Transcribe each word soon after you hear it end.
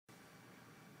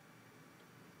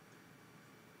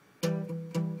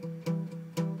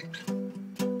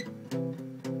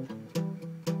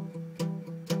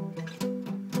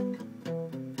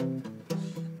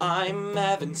I'm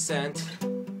heaven sent.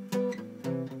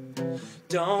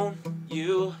 Don't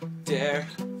you dare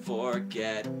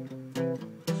forget,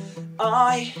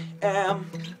 I am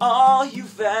all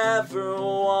you've ever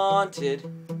wanted,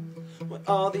 what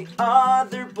all the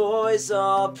other boys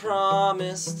all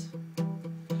promised.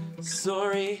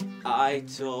 Sorry I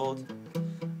told,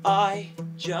 I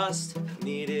just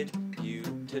needed you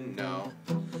to know.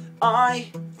 I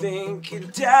think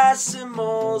in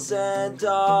decimals and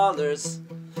dollars.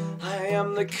 I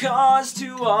am the cause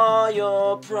to all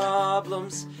your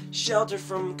problems. Shelter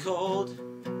from cold.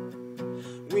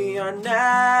 We are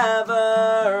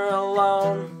never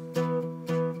alone.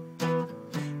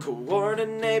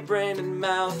 Coordinate brain and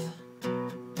mouth.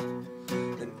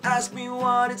 Then ask me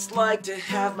what it's like to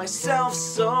have myself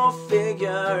so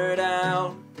figured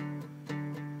out.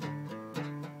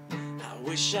 I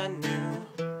wish I knew.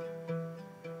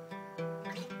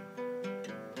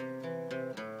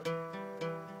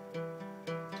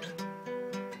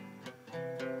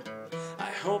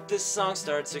 I hope this song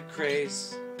starts a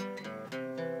craze,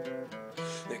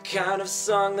 the kind of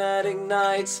song that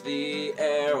ignites the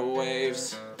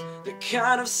airwaves, the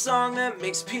kind of song that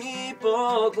makes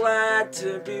people glad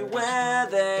to be where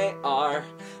they are,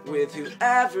 with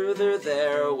whoever they're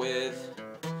there with.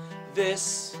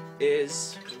 This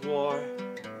is war.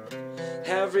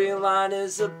 Every line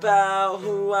is about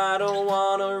who I don't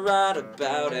wanna write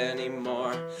about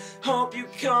anymore. Hope you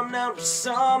come down with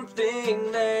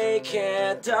something they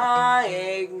can't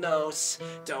diagnose,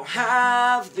 don't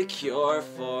have the cure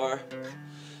for,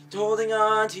 holding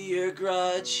on to your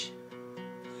grudge.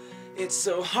 It's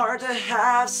so hard to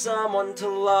have someone to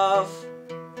love,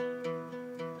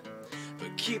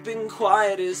 but keeping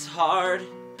quiet is hard.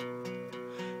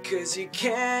 'Cause you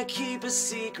can't keep a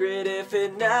secret if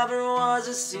it never was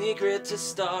a secret to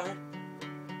start.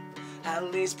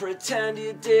 At least pretend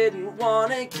you didn't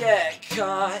wanna get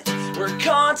caught. We're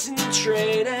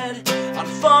concentrated on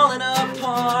falling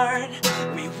apart.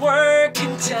 We were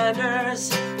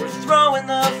contenders, we're throwing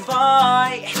the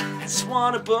fight. I just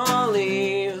wanna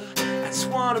believe, I just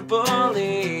wanna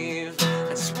believe, I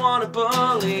just wanna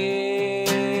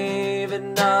believe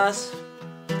in us.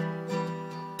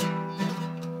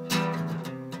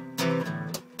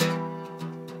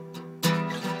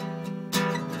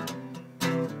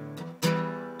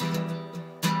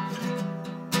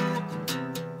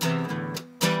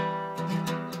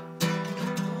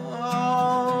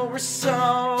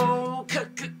 So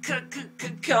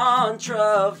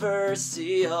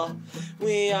controversial,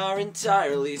 we are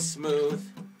entirely smooth.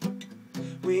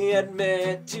 We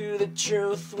admit to the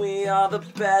truth, we are the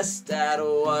best at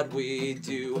what we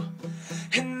do.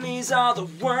 And these are the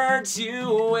words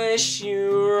you wish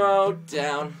you wrote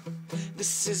down.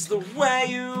 This is the way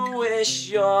you wish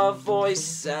your voice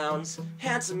sounds,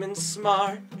 handsome and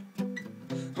smart.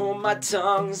 Oh, my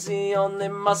tongue's the only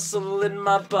muscle in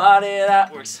my body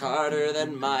that works harder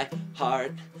than my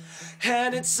heart.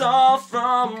 And it's all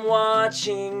from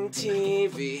watching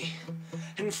TV,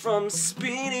 and from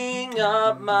speeding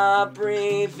up my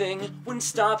breathing. Wouldn't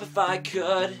stop if I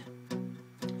could.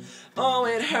 Oh,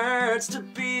 it hurts to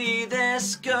be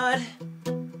this good,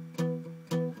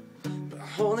 but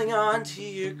holding on to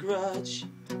your grudge.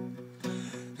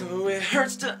 Oh, it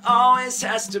hurts to always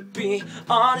has to be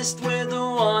honest with the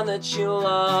one that you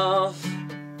love.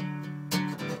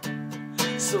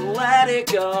 So let it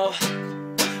go.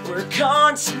 We're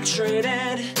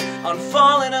concentrated on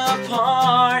falling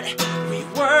apart. We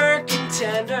were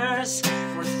contenders,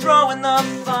 we're throwing the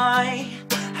fight.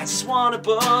 I just wanna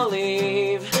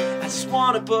believe, I just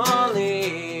wanna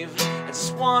believe, I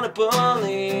just wanna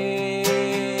believe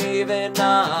in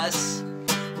us.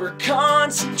 We're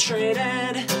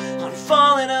concentrated on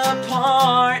falling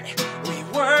apart. We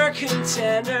were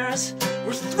contenders,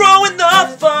 we're throwing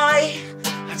the fight.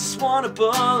 I just wanna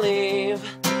believe,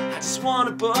 I just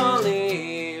wanna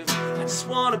believe, I just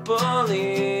wanna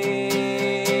believe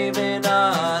in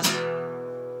us.